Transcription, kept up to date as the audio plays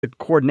the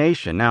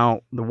coordination.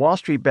 Now, the Wall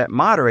Street Bet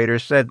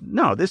moderators said,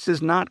 no, this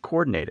is not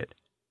coordinated.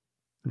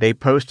 They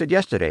posted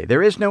yesterday,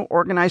 there is no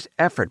organized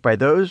effort by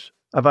those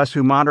of us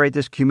who moderate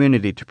this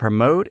community to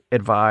promote,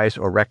 advise,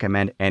 or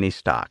recommend any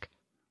stock.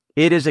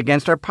 It is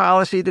against our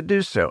policy to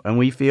do so, and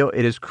we feel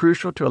it is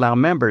crucial to allow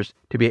members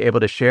to be able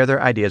to share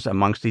their ideas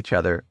amongst each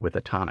other with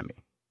autonomy.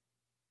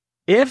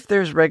 If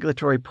there's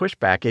regulatory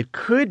pushback, it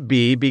could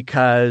be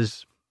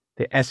because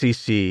the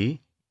SEC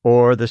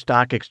or the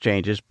stock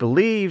exchanges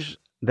believes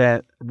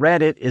that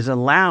Reddit is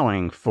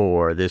allowing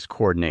for this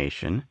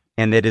coordination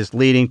and that is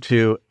leading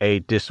to a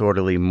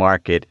disorderly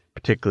market,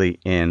 particularly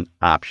in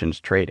options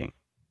trading.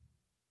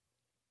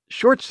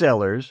 Short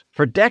sellers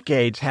for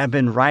decades have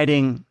been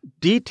writing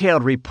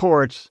detailed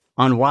reports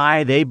on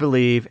why they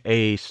believe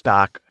a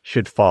stock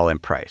should fall in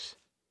price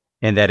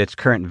and that its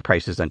current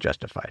price is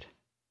unjustified.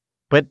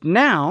 But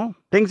now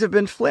things have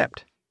been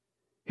flipped.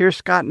 Here's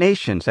Scott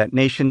Nations at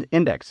Nation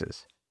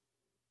Indexes.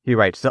 He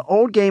writes, the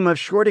old game of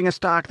shorting a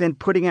stock then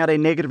putting out a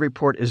negative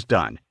report is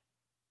done.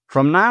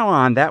 From now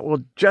on, that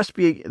will just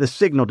be the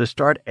signal to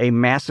start a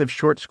massive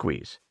short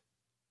squeeze,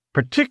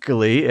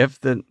 particularly if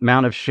the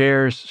amount of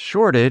shares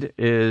shorted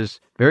is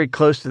very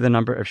close to the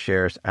number of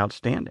shares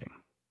outstanding.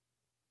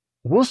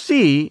 We'll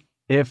see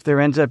if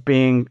there ends up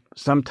being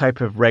some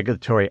type of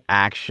regulatory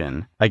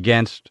action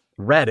against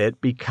Reddit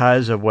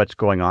because of what's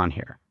going on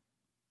here.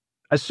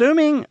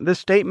 Assuming the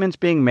statements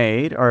being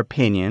made are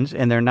opinions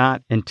and they're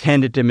not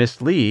intended to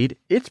mislead,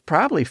 it's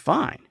probably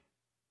fine.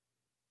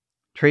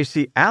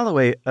 Tracy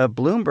Alloway of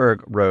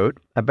Bloomberg wrote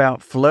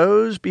about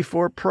flows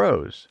before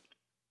pros.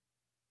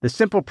 The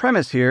simple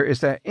premise here is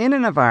that in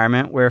an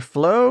environment where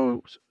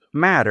flows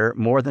matter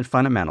more than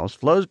fundamentals,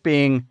 flows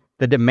being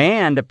the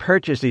demand to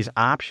purchase these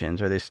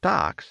options or these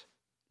stocks,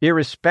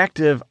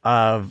 irrespective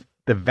of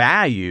the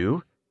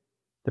value,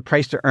 the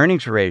price to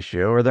earnings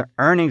ratio, or the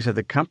earnings of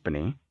the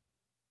company,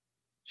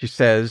 she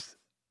says,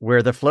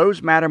 where the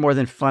flows matter more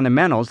than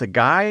fundamentals, the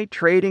guy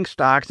trading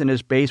stocks in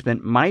his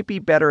basement might be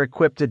better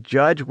equipped to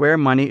judge where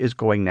money is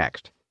going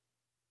next.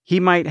 He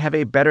might have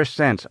a better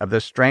sense of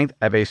the strength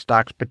of a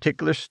stock's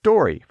particular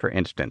story, for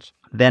instance,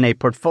 than a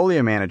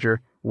portfolio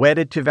manager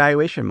wedded to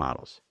valuation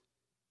models.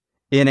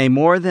 In a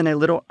more than a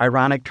little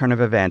ironic turn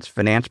of events,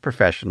 finance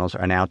professionals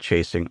are now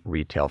chasing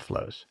retail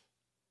flows.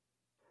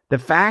 The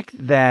fact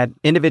that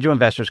individual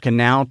investors can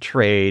now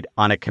trade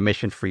on a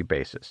commission-free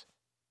basis,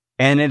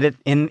 and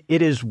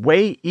it is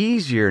way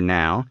easier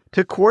now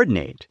to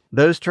coordinate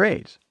those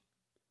trades.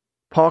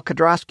 Paul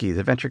Kodrowski,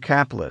 the venture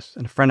capitalist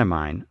and a friend of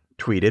mine,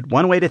 tweeted,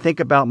 one way to think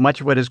about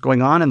much of what is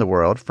going on in the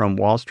world, from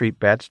Wall Street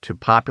bets to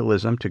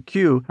populism to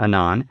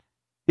QAnon,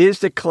 is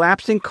the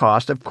collapsing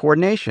cost of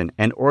coordination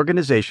and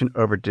organization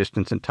over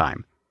distance and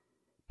time.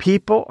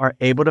 People are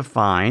able to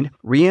find,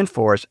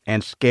 reinforce,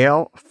 and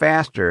scale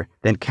faster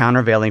than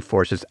countervailing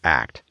forces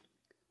act,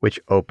 which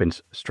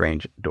opens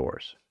strange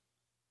doors.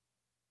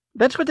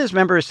 That's what this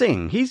member is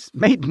saying. He's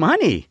made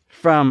money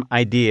from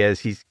ideas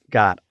he's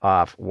got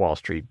off Wall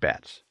Street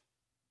bets.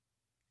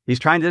 He's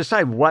trying to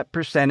decide what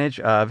percentage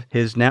of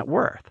his net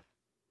worth.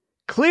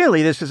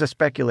 Clearly, this is a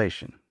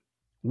speculation.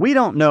 We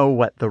don't know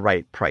what the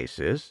right price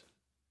is.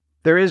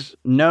 There is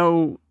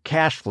no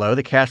cash flow.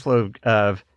 The cash flow of